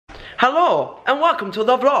Hello, and welcome to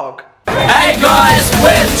the vlog. Hey guys,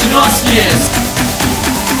 we're JanoVlog.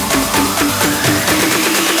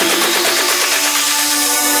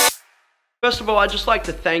 First of all, I'd just like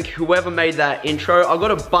to thank whoever made that intro. I got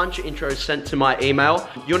a bunch of intros sent to my email.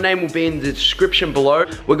 Your name will be in the description below.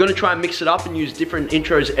 We're gonna try and mix it up and use different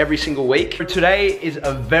intros every single week. Today is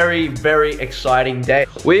a very, very exciting day.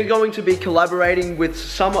 We're going to be collaborating with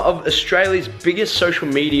some of Australia's biggest social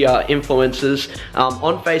media influencers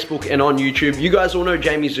on Facebook and on YouTube. You guys all know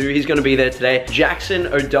Jamie Zoo, he's gonna be there today. Jackson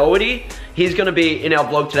O'Doherty, he's gonna be in our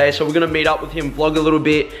vlog today, so we're gonna meet up with him, vlog a little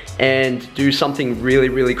bit, and do something really,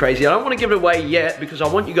 really crazy. I don't wanna give it away yet because I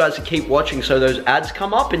want you guys to keep watching so those ads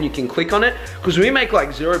come up and you can click on it, because we make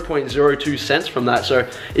like 0.02 cents from that. So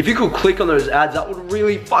if you could click on those ads, that would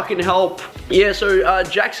really fucking help. Yeah, so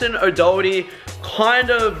Jackson O'Doherty, kind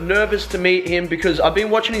of nervous to meet him because I've been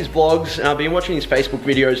watching his vlogs and I've been watching his Facebook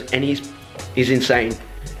videos, and he's insane.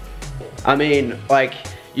 I mean, like,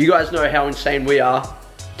 you guys know how insane we are.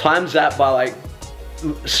 Times that by like,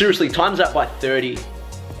 seriously, times that by 30.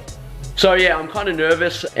 So yeah, I'm kind of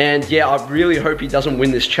nervous, and yeah, I really hope he doesn't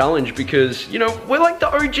win this challenge because, you know, we're like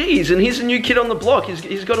the OGs and he's a new kid on the block.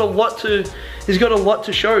 He's got a lot to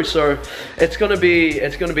show, so it's gonna be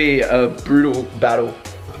a brutal battle.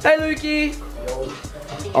 Hey Lukey!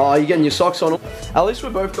 Oh, you're getting your socks on. At least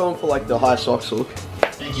we're both going for like the high socks look.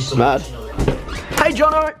 Thank you so much. Hey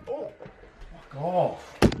Jono! Oh.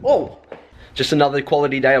 Oh! Just another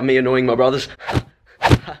quality day of me annoying my brothers.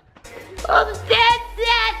 Oh, Dad!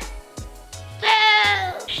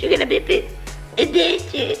 You're gonna be it.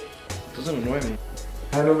 Doesn't annoy me.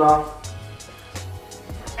 Hey Luna.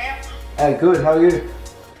 Hey, good, how are you?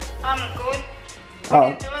 I'm good. What Oh. are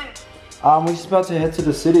you doing? We're just about to head to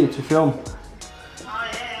the city to film. Oh,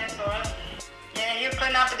 yeah, that's alright. Yeah, you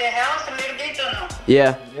clean up the house a little bit or no?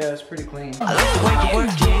 Yeah. Yeah, it's pretty clean.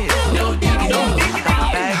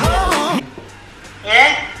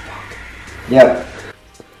 Yeah? Yeah.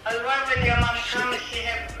 I'll run when your mom comes, she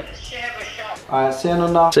have a shop. Alright, see you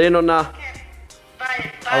Luna. See you, Nonna. Okay.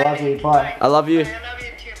 Bye. I love you, bye. I love you. I love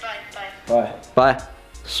you too. Bye. Bye. Bye.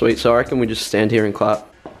 Sweet, so I reckon we just stand here and clap.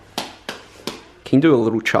 Can you do a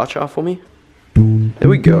little cha-cha for me? There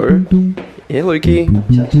we go. Yeah, Lukey.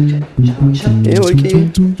 Yeah, Lukey.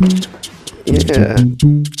 Yeah.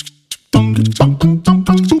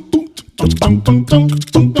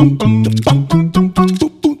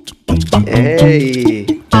 Hey.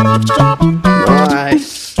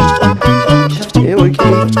 Nice. Yeah, Lukey.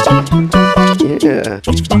 Yeah.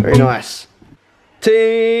 Very nice.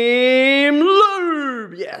 Team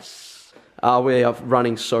Lube! Yes! We are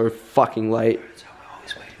running so fucking late. So we're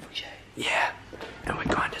always waiting for Jay. Yeah. And we're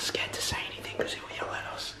kind of scared to say anything because he'll yell at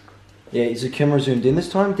us. Yeah, is the camera zoomed in this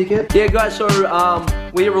time, dickhead? Yeah, guys, so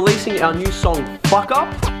we're releasing our new song, Fuck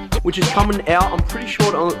Up, which is coming out, I'm pretty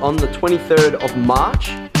sure, on the 23rd of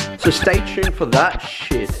March. So stay tuned for that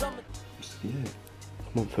shit. Yeah.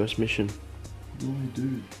 Come on, first mission. What do we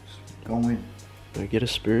do? Just go in. Now get a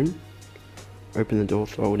spoon, open the door,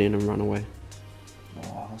 throw it in and run away.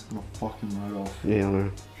 Oh, that's gonna fucking right off. Yeah, I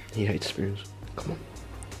know. He hates spoons. Come on.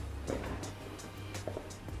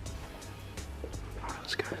 Alright,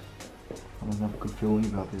 let's go. I don't have a good feeling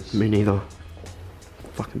about this. Me neither.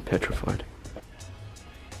 Fucking petrified.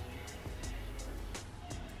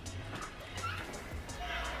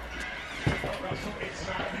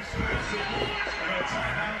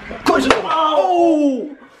 Close the door!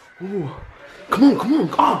 Oh! Ooh. Come on, come on,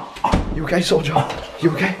 come on! You okay, soldier?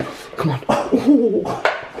 You okay? Come on. Ooh.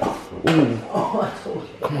 Ooh.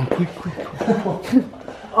 Come on, quick, quick.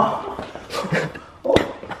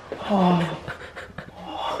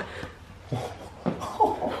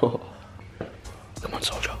 Come on,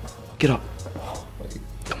 soldier. Get up.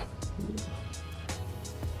 Come on.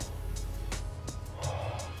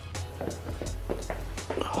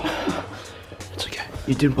 It's okay.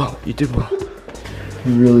 You did well. You did well.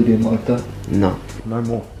 You really didn't like that? No. No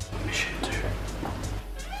more. Mission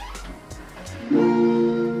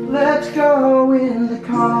 2. Let's go in the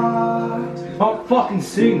car. Don't fucking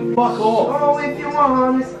sing, fuck off. Oh, if you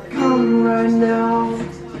want it, come right now.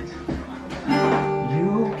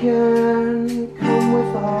 You can come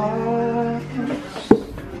with us.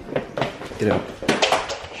 Get out.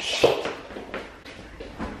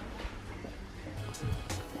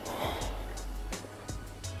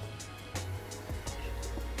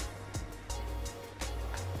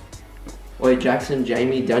 Oi, Jackson,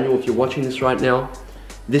 Jamie, Daniel, if you're watching this right now,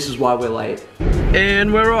 this is why we're late.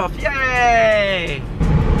 And we're off, yay!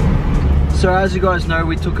 So as you guys know,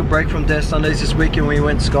 we took a break from Death Sundays this week and we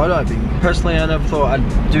went skydiving. Personally, I never thought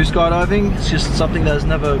I'd do skydiving. It's just something that has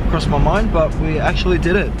never crossed my mind, but we actually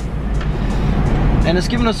did it. And it's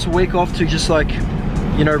given us a week off to just like,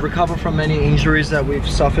 you know, recover from any injuries that we've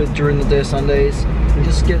suffered during the Dare Sundays and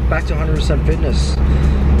just get back to 100% fitness.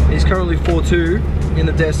 He's currently 4-2 in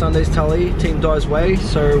the Dare Sundays tally, team Dai's way,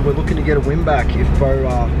 so we're looking to get a win back if Bo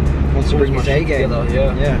wants to bring his A game.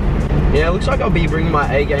 Yeah, it looks like I'll be bringing my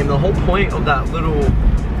A game. The whole point of that little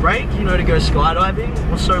break, you know, to go skydiving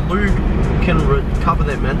was so Lou can recover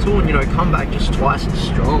their mental and, you know, come back just twice as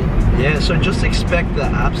strong. Yeah, so just expect the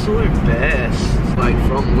absolute best, like,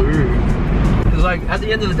 from Lou. Because, like, at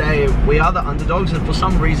the end of the day, we are the underdogs, and for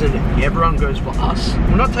some reason, everyone goes for us.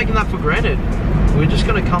 We're not taking that for granted. We're just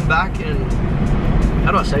gonna come back and,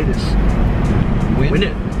 how do I say this? Win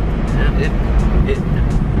it. Yeah.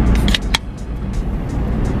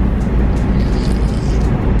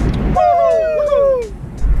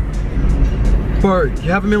 Bro, you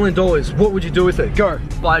have $1 million. What would you do with it? Go.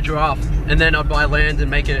 Buy a giraffe, and then I'd buy land and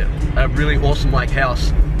make it a really awesome, like,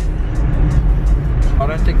 house. I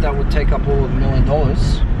don't think that would take up all of $1 million.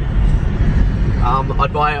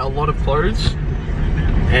 I'd buy a lot of clothes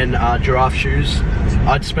and giraffe shoes.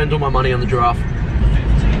 I'd spend all my money on the giraffe.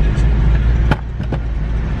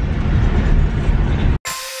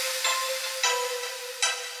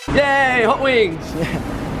 Yay, hot wings! Yeah,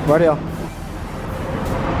 right here.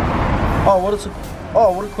 Oh, what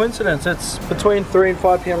a coincidence. It's between 3 and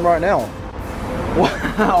 5 p.m. right now.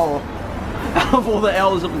 Wow! Out of all the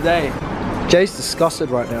hours of the day. Jay's disgusted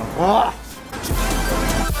right now. Ah.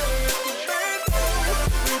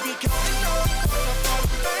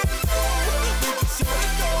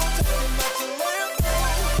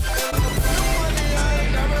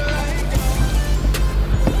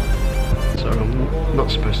 So I'm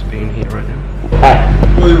not supposed to be in here right now.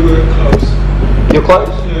 We're close. You're close?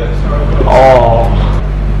 Yeah, sorry. Oh.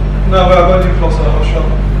 No, we're waiting for the whole shop.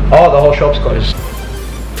 Oh, the whole shop's closed.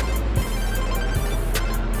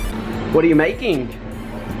 What are you making?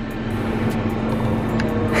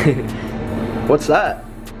 What's that?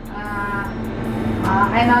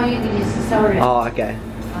 I know you is sorry. Oh, okay.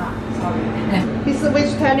 Sorry. This is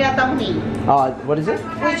vegetarian dumpling. Oh, what is it?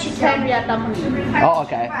 Vegetarian dumpling. Oh,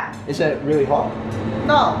 okay. Is it really hot?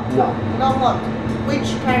 No, No. no hot.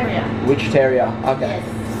 Vegetarian. Vegetarian. Okay.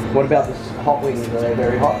 Yes. What about the hot wings? Are they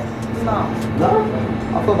very hot? No. No?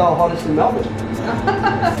 I thought they were hottest in Melbourne.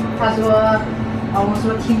 他说，我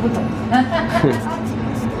说听不懂。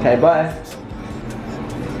 Okay, bye.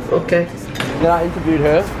 Okay. Then I interviewed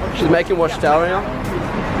her. She's making watchtower now.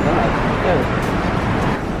 Yeah.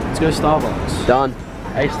 Let's go Starbucks. Done.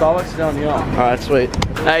 Hey, Starbucks is down here. Alright, sweet.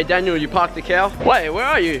 Hey Daniel, you parked the cow? Wait, where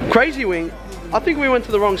are you? Crazy Wing? I think we went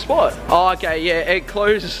to the wrong spot. Oh, okay, yeah, it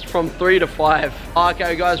closes from 3 to 5. Oh,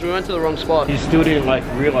 okay, guys, we went to the wrong spot. You still didn't like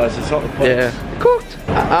realize it's not the place. Yeah. Cooked.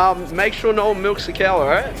 Make sure no one milks the cow,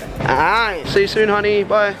 alright? Alright. See you soon, honey.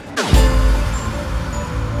 Bye.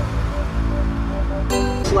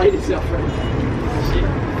 This lady's our friend.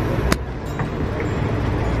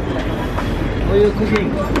 What are you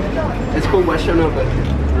cooking? It's called Western Oven.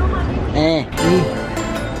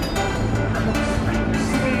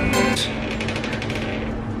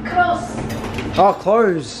 Oh,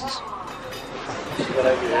 closed.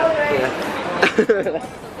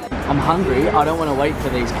 I'm hungry. I don't want to wait for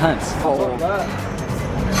these cunts.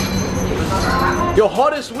 Your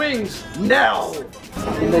hottest wings now.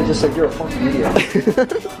 I think they just said you're a fucking idiot.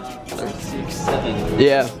 6, 7.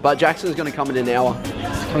 Yeah, but Jackson's gonna come in an hour.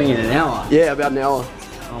 It's coming in an hour. Yeah, about an hour.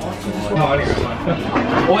 No, I didn't get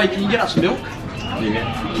mine. Oh, wait, can you get us milk?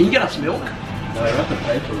 Yeah. Can you get us milk? No, you have to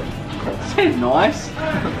pay for it. That's nice.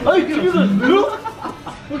 Hey, can you get us milk?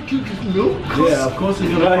 What, can you get milk? Yeah, of course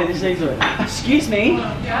it's Right, this is it. Excuse me.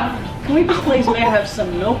 Can we please may I have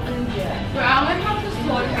some milk?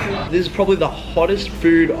 This is probably the hottest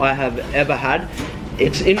food I have ever had.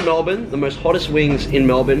 It's in Melbourne, the most hottest wings in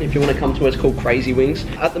Melbourne. If you want to come to it, it's called Crazy Wings.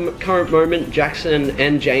 At the current moment, Jackson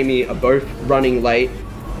and Jamie are both running late.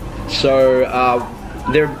 So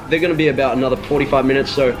they're going to be about another 45 minutes.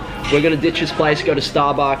 So we're going to ditch this place, go to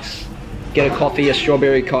Starbucks, get a coffee, a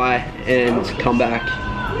strawberry kai, and come back.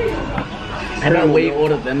 And then we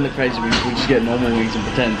order them the crazy wings. We just get normal wings and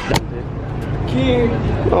pretend. Cute.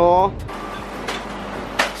 Aww.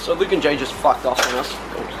 So Luke and Jay just fucked off on us.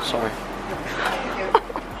 Oh, sorry.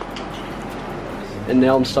 And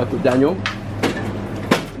now I'm stuck with Daniel.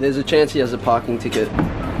 There's a chance he has a parking ticket.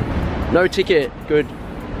 No ticket. Good.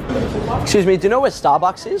 Excuse me, do you know where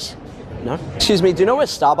Starbucks is? No? Excuse me, do you know where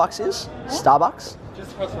Starbucks is? Starbucks?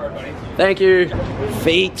 Just across the road, buddy. Thank you.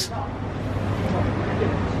 Feet.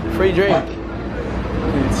 Free drink.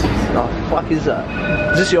 Oh, the fuck is that?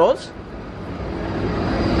 Is this yours?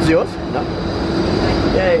 Is it yours? No.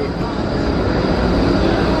 Yay.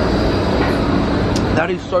 That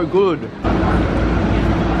is so good.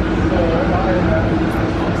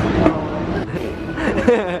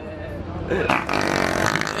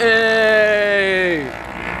 Hey!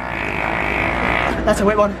 That's a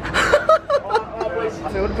wet one.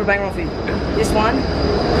 So we're looking for a banger off you. This one,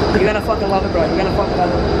 you're gonna fucking love it, bro. You're gonna fucking love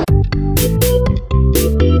it.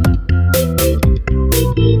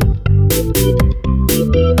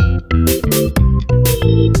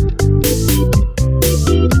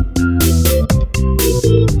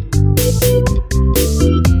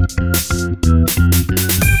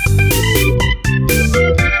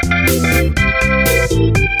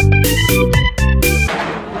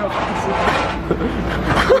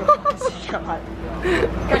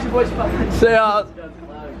 Catch your boys, fucking. See ya.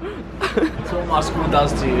 That's what my school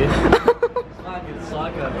does to you. Fucking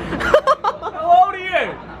psycho. How old are you?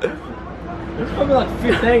 He's probably like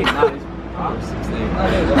 15. No, I'm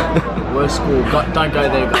 16. Worst school. Don't go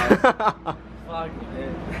there, guys. Fucking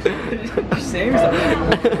man. Seems like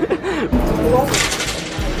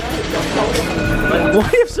Why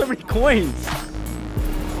do you have so many coins?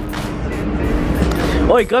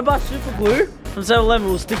 Oi, go buy super glue from 7-Eleven.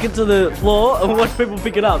 We'll stick it to the floor and watch people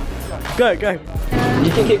pick it up. Go, go.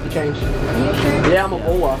 You can keep the change. Yeah, I'm a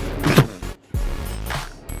baller.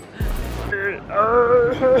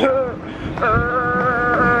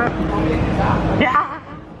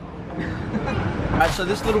 Alright, so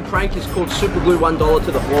this little prank is called super glue $1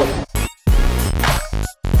 to the floor.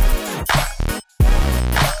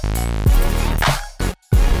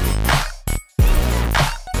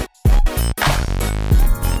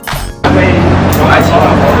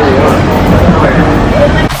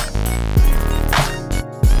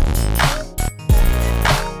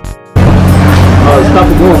 Oh, stop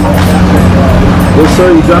the ball. Yes, sir,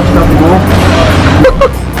 you dropped stop the ball.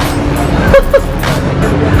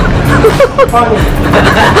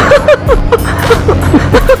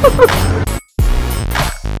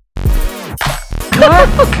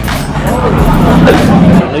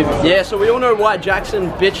 Yeah, so we all know why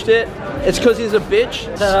Jackson bitched it. It's because he's a bitch.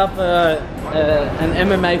 Set up an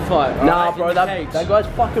MMA fight. Nah, right, bro, that guy's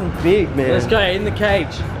fucking big, man. Let's go in the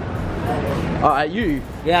cage. Alright, you.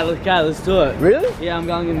 Yeah, let's go. Let's do it. Really? Yeah, I'm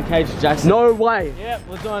going in the cage with Jackson. No way. Yep,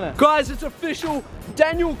 we're doing it. Guys, it's official.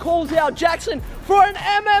 Daniel calls out Jackson for an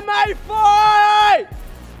MMA fight!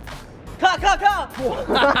 Cut.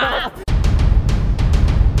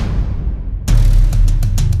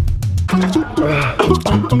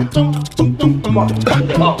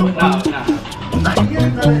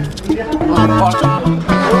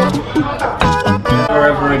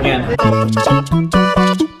 forever again.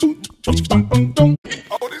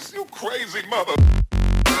 Oh, this you crazy mother.